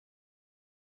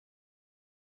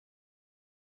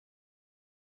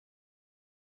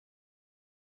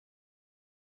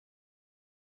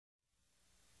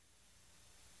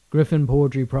Griffin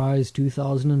Poetry Prize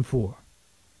 2004.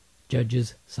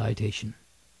 Judge's citation.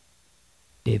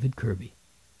 David Kirby.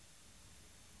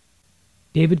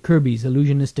 David Kirby's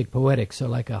illusionistic poetics are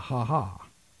like a ha-ha,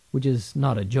 which is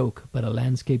not a joke, but a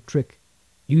landscape trick,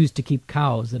 used to keep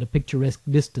cows at a picturesque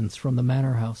distance from the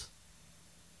manor house.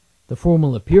 The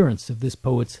formal appearance of this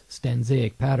poet's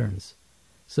stanzaic patterns,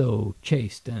 so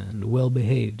chaste and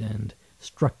well-behaved and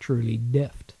structurally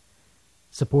deft,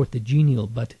 support the genial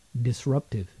but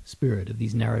disruptive spirit of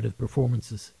these narrative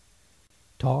performances.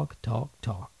 Talk, talk,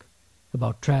 talk,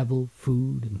 about travel,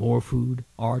 food, more food,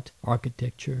 art,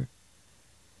 architecture.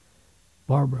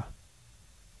 Barbara.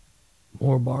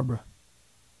 More Barbara.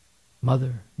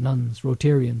 Mother, nuns,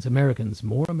 Rotarians, Americans,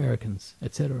 more Americans,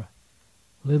 etc.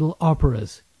 Little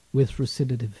operas with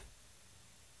recitative.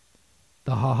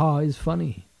 The ha-ha is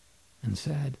funny and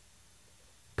sad,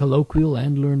 colloquial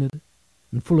and learned,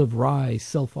 and full of wry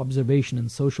self-observation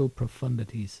and social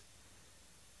profundities.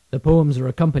 The poems are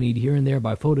accompanied here and there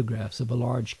by photographs of a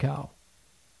large cow,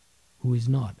 who is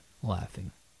not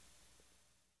laughing.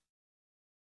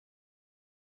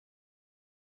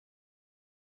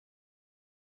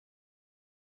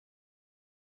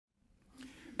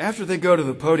 After they go to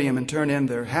the podium and turn in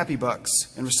their happy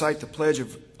bucks and recite the Pledge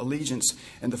of Allegiance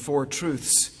and the Four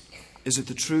Truths, is it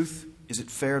the truth? Is it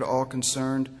fair to all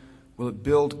concerned? Will it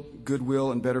build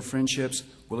goodwill and better friendships?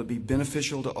 Will it be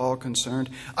beneficial to all concerned?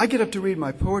 I get up to read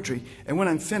my poetry, and when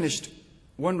I'm finished,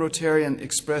 one Rotarian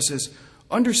expresses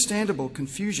understandable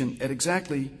confusion at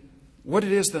exactly what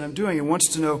it is that I'm doing and wants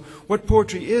to know what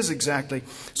poetry is exactly.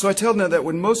 So I tell them that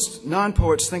when most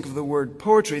non-poets think of the word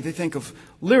poetry, they think of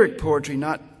lyric poetry,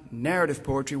 not narrative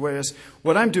poetry, whereas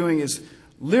what I'm doing is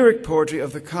lyric poetry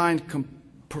of the kind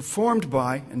performed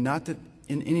by, and not that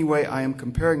in any way I am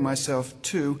comparing myself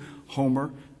to,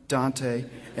 Homer, Dante,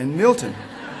 and Milton.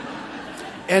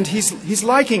 And he's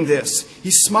liking this.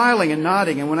 He's smiling and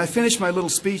nodding, and when I finish my little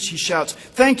speech, he shouts,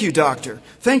 "Thank you, Doctor.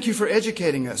 Thank you for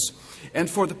educating us." And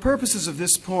for the purposes of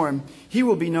this poem, he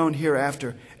will be known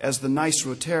hereafter as the Nice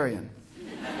Rotarian.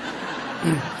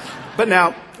 But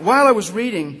now, while I was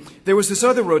reading, there was this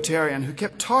other Rotarian who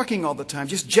kept talking all the time,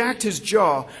 just jacked his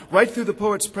jaw right through the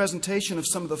poet's presentation of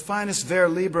some of the finest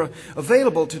vers libre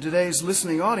available to today's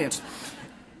listening audience.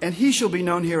 And he shall be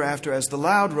known hereafter as the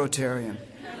Loud Rotarian.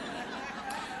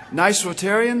 Nice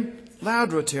Rotarian, Loud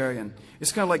Rotarian.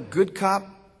 It's kind of like good cop,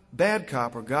 bad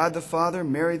cop, or God the Father,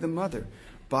 Mary the Mother.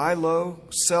 Buy low,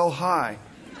 sell high.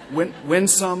 Win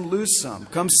some, lose some.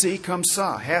 Come see, come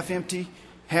saw. Half empty,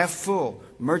 half full.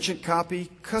 Merchant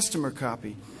copy, customer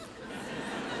copy.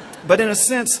 But in a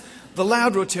sense, the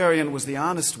Loud Rotarian was the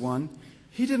honest one.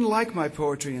 He didn't like my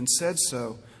poetry and said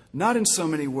so. Not in so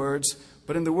many words,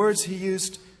 but in the words he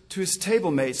used to his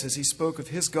table mates as he spoke of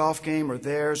his golf game or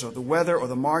theirs or the weather or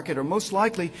the market or most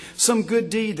likely some good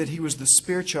deed that he was the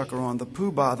spear chucker on, the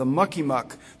poobah, the mucky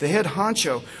muck, the head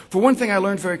honcho. For one thing I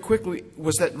learned very quickly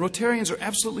was that Rotarians are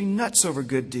absolutely nuts over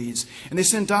good deeds, and they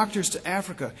send doctors to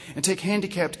Africa and take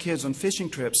handicapped kids on fishing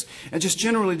trips and just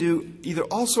generally do either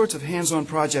all sorts of hands-on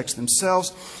projects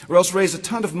themselves or else raise a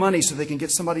ton of money so they can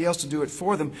get somebody else to do it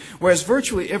for them, whereas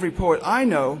virtually every poet I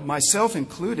know, myself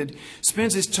included,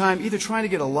 spends his time either trying to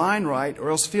get a line right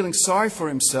or else feeling sorry for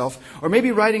himself or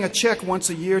maybe writing a check once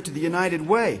a year to the United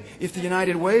Way, if the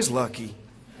United Way is lucky.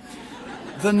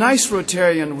 The Nice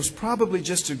Rotarian was probably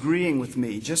just agreeing with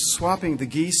me, just swapping the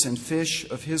geese and fish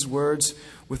of his words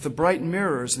with the bright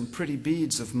mirrors and pretty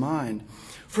beads of mine.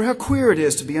 For how queer it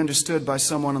is to be understood by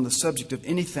someone on the subject of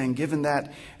anything, given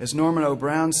that, as Norman O.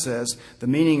 Brown says, the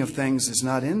meaning of things is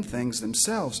not in things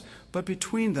themselves, but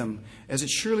between them, as it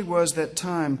surely was that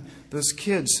time those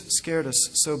kids scared us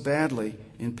so badly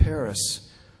in Paris.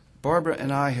 Barbara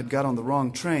and I had got on the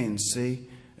wrong train, see?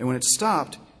 And when it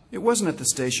stopped, it wasn't at the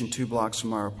station 2 blocks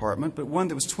from our apartment, but one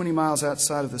that was 20 miles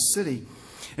outside of the city.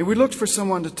 And we looked for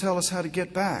someone to tell us how to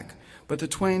get back. But the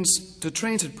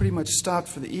trains had pretty much stopped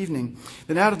for the evening.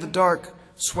 Then out of the dark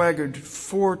swaggered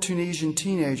 4 Tunisian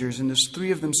teenagers, and as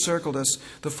 3 of them circled us,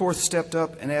 the 4th stepped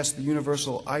up and asked the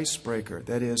universal icebreaker,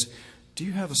 that is, "Do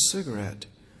you have a cigarette?"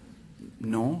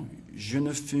 "Non, je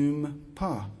ne fume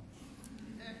pas."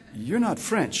 "You're not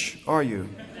French, are you?"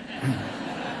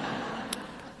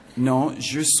 "Non,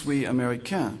 je suis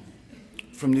américain."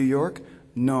 "From New York?"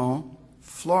 "Non,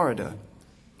 Florida."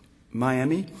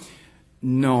 "Miami?"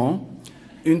 "Non,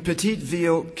 une petite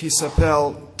ville qui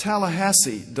s'appelle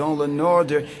Tallahassee, dans le nord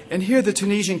de..." And here the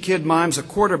Tunisian kid mimes a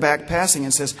quarterback passing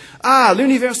and says, "Ah,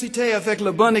 l'université avec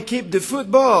la bonne équipe de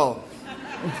football."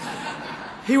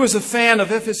 He was a fan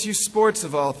of FSU sports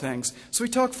of all things, so we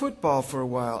talked football for a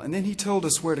while, and then he told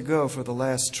us where to go for the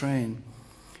last train.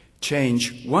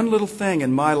 Change one little thing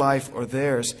in my life or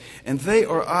theirs, and they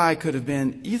or I could have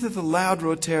been either the loud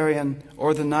Rotarian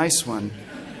or the nice one.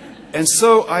 And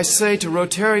so I say to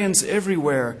Rotarians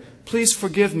everywhere, please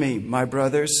forgive me, my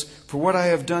brothers, for what I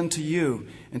have done to you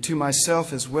and to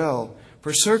myself as well.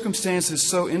 For circumstances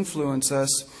so influence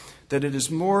us that it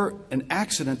is more an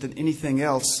accident than anything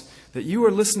else that you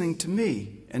are listening to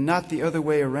me and not the other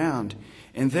way around.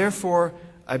 And therefore,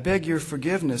 I beg your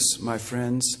forgiveness, my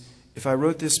friends, if I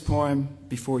wrote this poem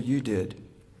before you did.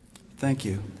 Thank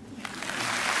you.